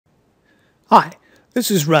Hi,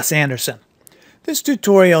 this is Russ Anderson. This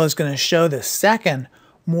tutorial is going to show the second,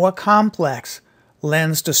 more complex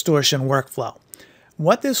lens distortion workflow.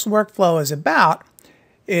 What this workflow is about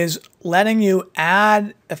is letting you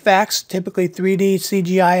add effects, typically 3D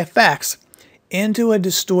CGI effects, into a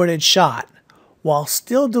distorted shot while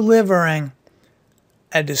still delivering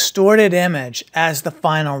a distorted image as the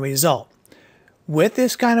final result. With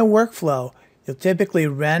this kind of workflow, you'll typically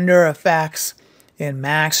render effects in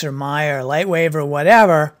Max or Maya or Lightwave or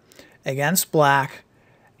whatever against black,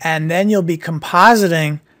 and then you'll be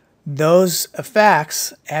compositing those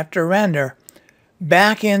effects after render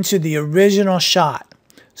back into the original shot.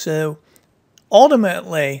 So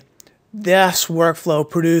ultimately, this workflow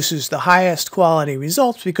produces the highest quality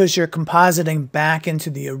results because you're compositing back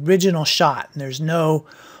into the original shot, and there's no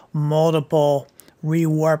multiple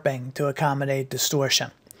rewarping to accommodate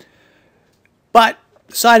distortion. But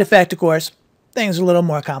side effect, of course, things are a little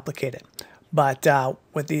more complicated. But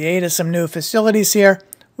with the aid of some new facilities here,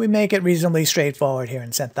 we make it reasonably straightforward here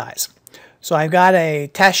in Synthesize. So I've got a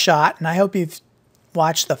test shot, and I hope you've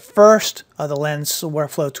watched the first of the lens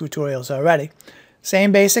workflow tutorials already.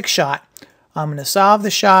 Same basic shot. I'm going to solve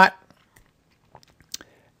the shot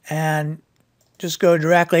and just go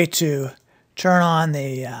directly to turn on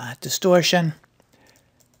the distortion.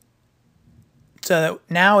 So that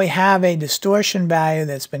now we have a distortion value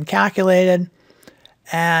that's been calculated,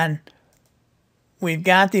 and we've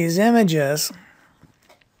got these images,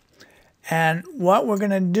 and what we're going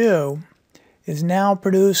to do is now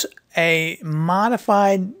produce a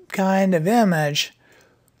modified kind of image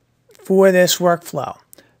for this workflow.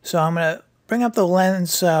 So I'm going to bring up the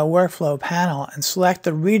lens workflow panel and select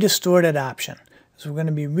the re-distorted option. So we're going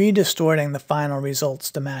to be re-distorting the final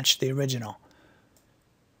results to match the original.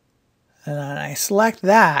 And when I select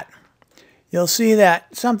that, you'll see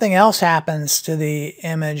that something else happens to the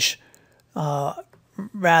image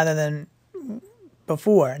rather than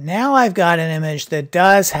before. Now I've got an image that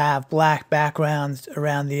does have black backgrounds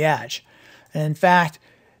around the edge. And in fact,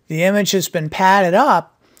 the image has been padded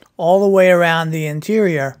up all the way around the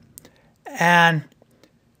interior, and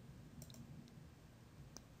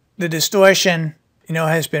the distortion,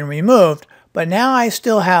 has been removed. But now I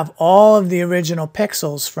still have all of the original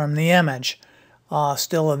pixels from the image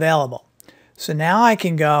still available. So now I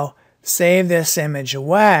can go save this image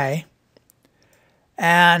away,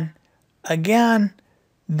 and again,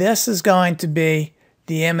 this is going to be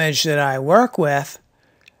the image that I work with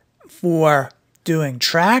for doing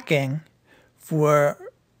tracking, for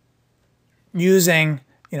using,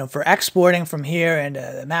 for exporting from here into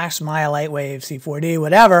the Max, Maya, Lightwave, C4D,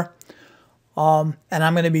 whatever. And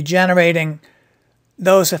I'm going to be generating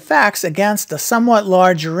those effects against a somewhat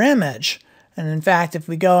larger image. And in fact, if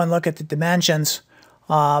we go and look at the dimensions,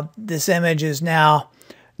 this image is now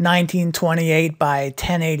 1928 by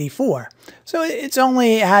 1084. So it's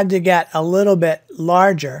only had to get a little bit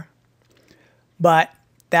larger, but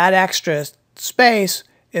that extra space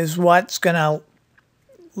is what's going to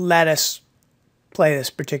let us play this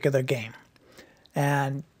particular game.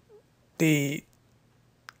 And the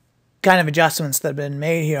kind of adjustments that have been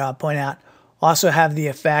made here, I'll point out, also have the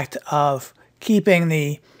effect of keeping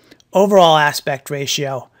the overall aspect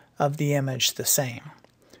ratio of the image the same.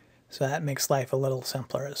 So that makes life a little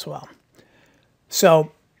simpler as well.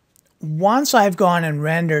 So once I've gone and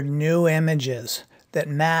rendered new images that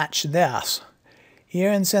match this,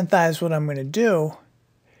 here in Synthesize what I'm going to do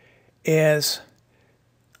is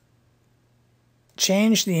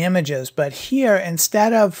change the images. But here,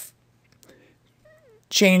 instead of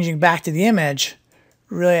changing back to the image,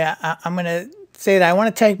 really I'm going to say that I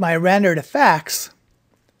want to take my rendered effects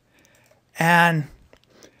and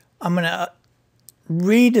I'm going to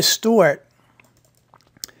re-distort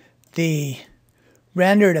the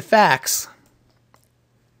rendered effects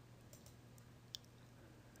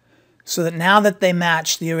so that now that they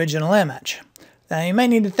match the original image. Now you may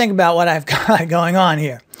need to think about what I've got going on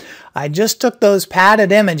here. I just took those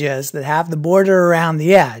padded images that have the border around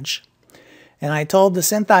the edge, and I told the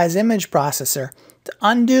Synthesize image processor to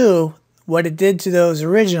undo what it did to those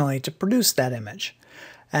originally to produce that image.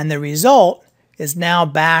 And the result is now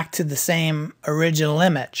back to the same original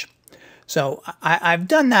image. So I've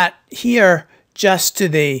done that here just to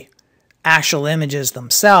the actual images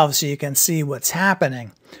themselves so you can see what's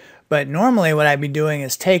happening. But normally what I'd be doing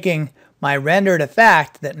is taking my rendered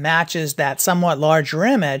effect that matches that somewhat larger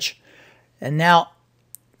image and now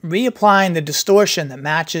reapplying the distortion that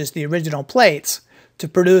matches the original plates to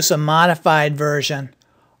produce a modified version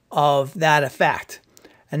of that effect.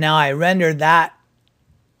 And now I rendered that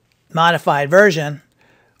modified version,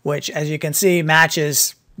 which as you can see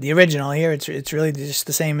matches the original here. It's really just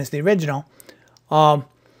the same as the original.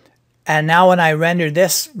 And now when I render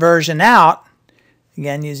this version out,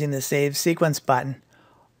 again using the Save Sequence button,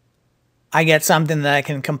 I get something that I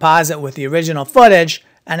can composite with the original footage,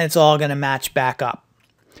 and it's all going to match back up.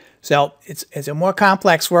 So it's a more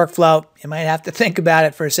complex workflow. You might have to think about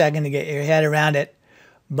it for a second to get your head around it,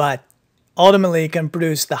 but ultimately you can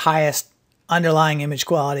produce the highest underlying image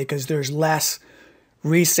quality because there's less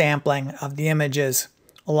resampling of the images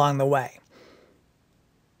along the way.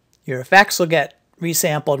 Your effects will get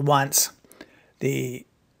resampled once. The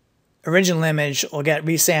original image will get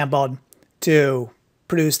resampled to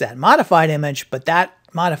produce that modified image, but that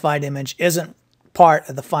modified image isn't part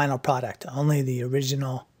of the final product. Only the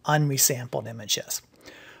original unresampled image is.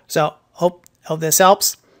 So hope this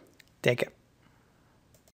helps. Take care.